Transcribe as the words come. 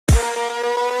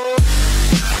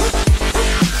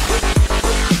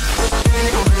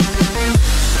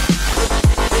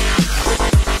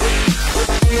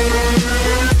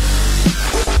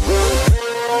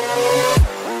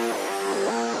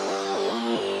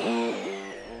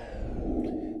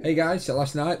Hey guys, so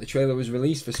last night the trailer was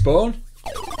released for Spawn.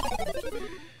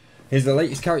 Here's the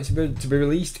latest character to be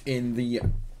released in the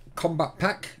Combat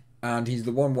Pack, and he's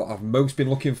the one what I've most been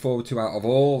looking forward to out of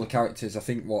all the characters. I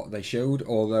think what they showed,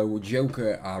 although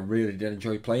Joker I really did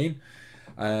enjoy playing.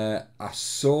 I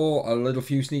saw a little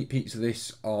few sneak peeks of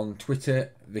this on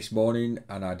Twitter this morning,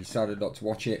 and I decided not to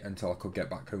watch it until I could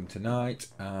get back home tonight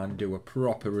and do a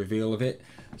proper reveal of it.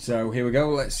 So here we go,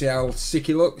 let's see how sick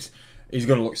he looks. He's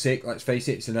going to look sick, let's face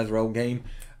it, it's a NetherRealm game.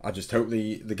 I just hope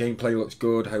the gameplay looks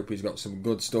good. I hope he's got some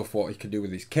good stuff, what he can do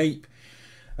with his cape.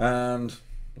 And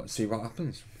let's see what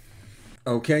happens.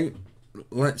 Okay,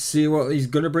 let's see what he's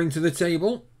going to bring to the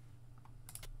table.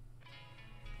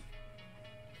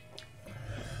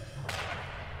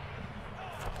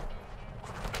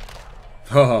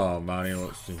 Oh man, he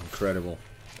looks incredible.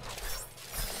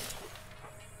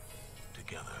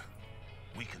 Together,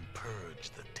 we can purge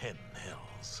the 10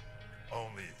 hells.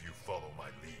 Only if you follow my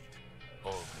lead.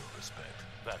 All due respect,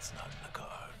 that's not in the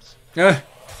cards.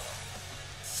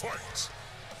 Fight!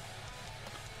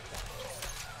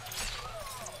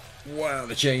 Wow,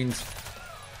 the chains.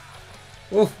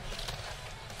 Oh.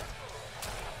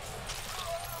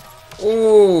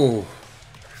 Oh.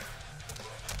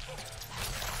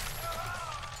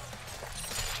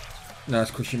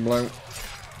 Nice cushion blow.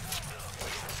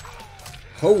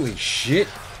 Holy shit.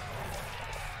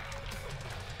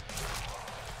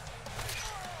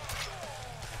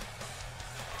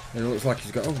 It looks like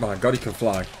he's got... Oh my god, he can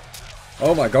fly.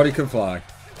 Oh my god, he can fly.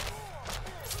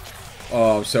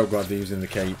 Oh, I'm so glad they're using the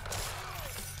cape.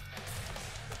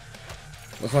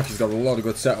 Looks like he's got a lot of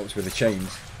good setups with the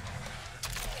chains.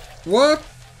 What?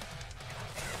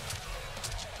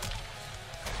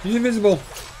 He's invisible.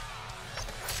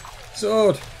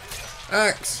 Sword.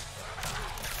 Axe.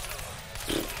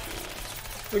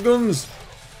 The guns.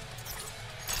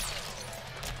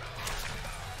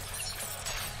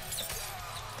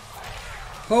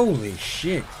 Holy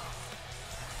shit.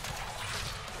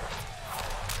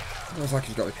 Looks like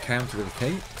he's got a counter with a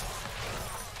cape.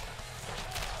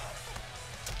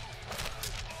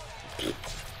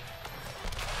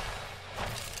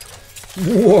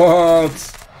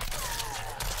 What?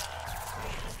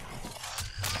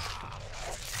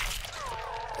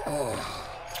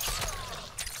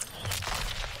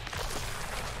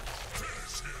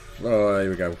 Oh, here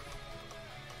we go.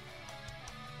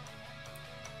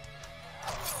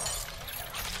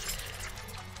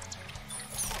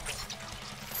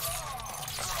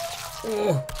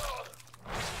 Oh.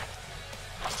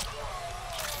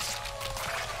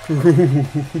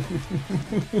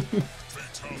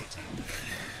 Fatality.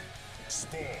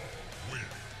 Spawn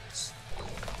wins.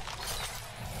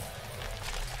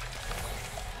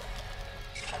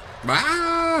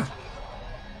 Ah!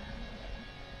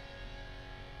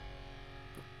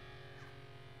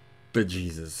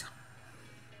 Bejesus.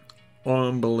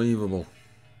 Unbelievable.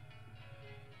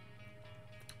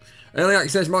 Early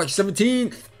access March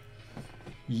 17th.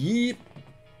 Yep.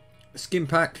 Skin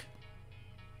pack.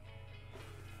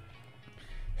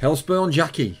 Hellspawn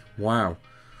Jackie. Wow.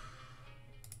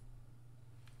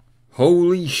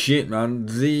 Holy shit, man.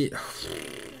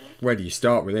 Where do you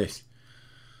start with this?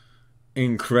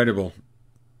 Incredible.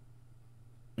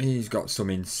 He's got some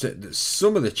of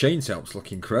the chain setups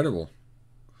look incredible.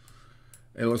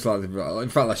 It looks like... In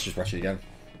fact, let's just watch it again.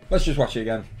 Let's just watch it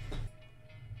again.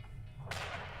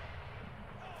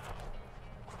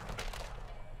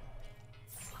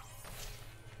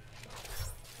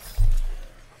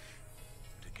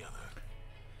 Together,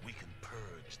 we can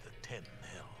purge the 10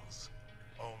 hells.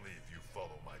 Only if you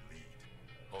follow my lead.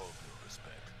 All due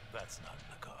respect, that's not in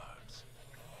the cards.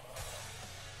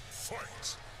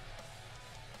 Fight!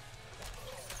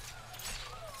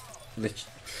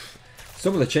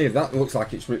 Some of the chain, that looks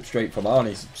like it's ripped straight from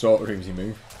Arnie's sort of Roozy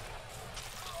move.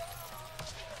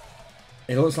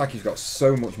 It looks like he's got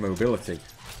so much mobility.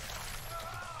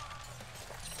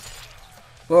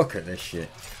 Look at this shit.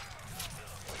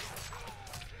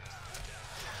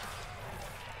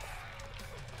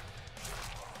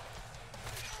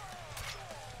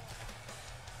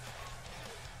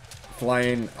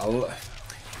 Flying.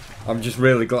 I'm just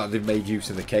really glad they've made use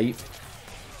of the cape.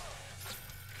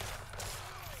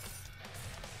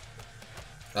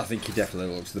 I think he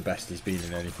definitely looks the best he's been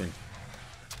in anything.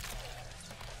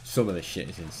 Some of this shit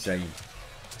is insane.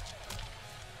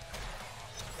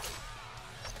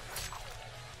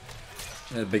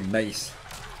 A big mace.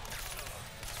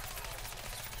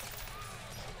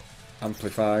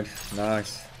 Amplified.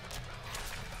 Nice.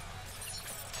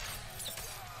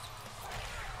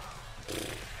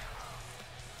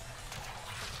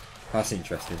 That's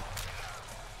interesting.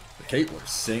 The cape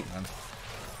looks sick, man.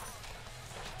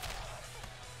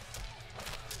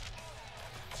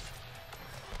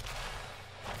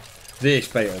 This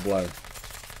fatal blow.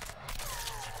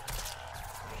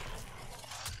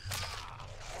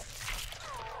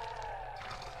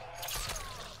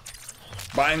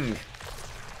 Bang!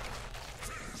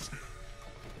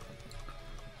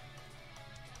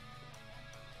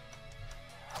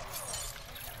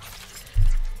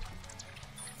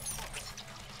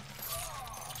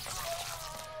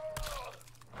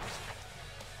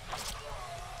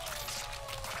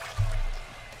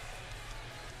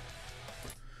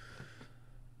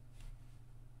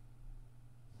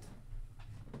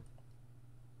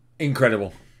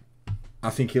 Incredible.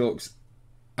 I think he looks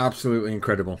absolutely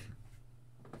incredible.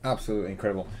 Absolutely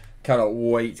incredible. Cannot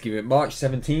wait to give it March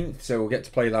 17th, so we'll get to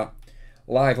play that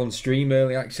live on stream,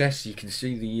 early access. You can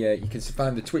see the you can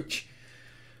find the Twitch.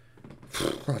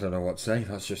 I don't know what to say.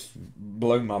 That's just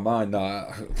blown my mind.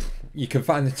 That you can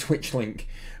find the Twitch link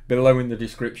below in the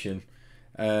description.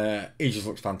 He just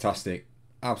looks fantastic.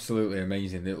 Absolutely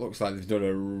amazing. It looks like they've done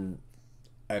an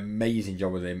amazing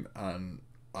job with him, and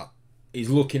he's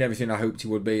looking everything I hoped he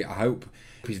would be. I hope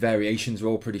his variations are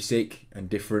all pretty sick and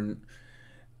different,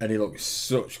 and he looks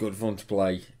such good fun to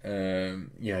play.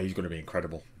 Yeah, he's going to be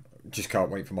incredible. Just can't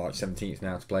wait for March 17th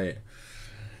now to play it.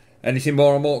 Anything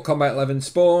more on Mortal Kombat 11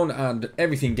 Spawn and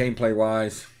everything gameplay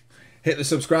wise, hit the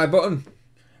subscribe button,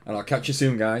 and I'll catch you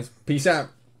soon, guys. Peace out.